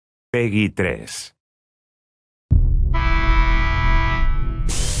Peggy 3.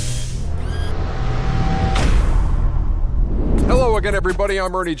 Hello again, everybody.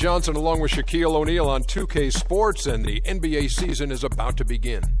 I'm Ernie Johnson along with Shaquille O'Neal on 2K Sports, and the NBA season is about to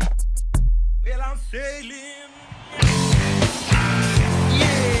begin. Well, I'm sailing. Yeah.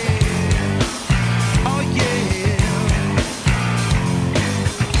 Oh, yeah.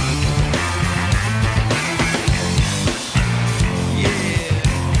 Yeah.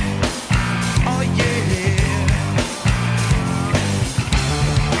 Oh, yeah.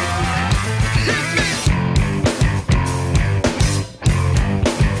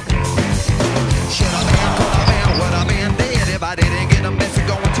 Should I been, could I been, would I been dead if I didn't get a message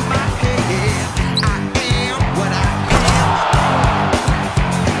going to my head? I am what I am.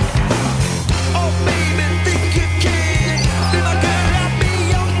 Oh, baby, think you can be my girl, I'll be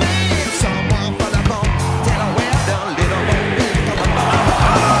your man. Someone for the bone, tell her well done, little boy, come on.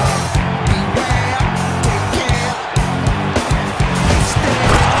 Beware, take care. Stay.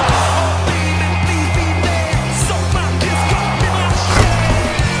 Oh, baby, please be there. So my kiss gon' be my share.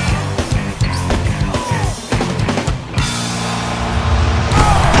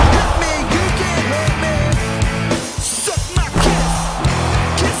 Me, you can't hurt me. Suck my kiss.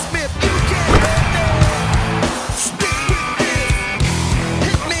 Kiss me if you can't hurt me. Stick with this.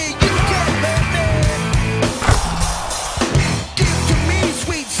 Hit me, you can't hurt me. Give to me,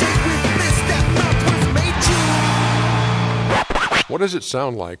 sweet secret bliss that mouth was made you. What does it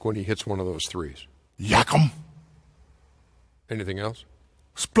sound like when he hits one of those threes? Yakum. Anything else?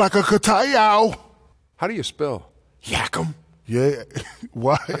 Splakakatayow. How do you spell? Yakum. Yeah.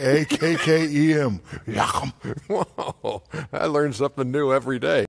 Yakkem. Yakum. Whoa, I learn something new every day.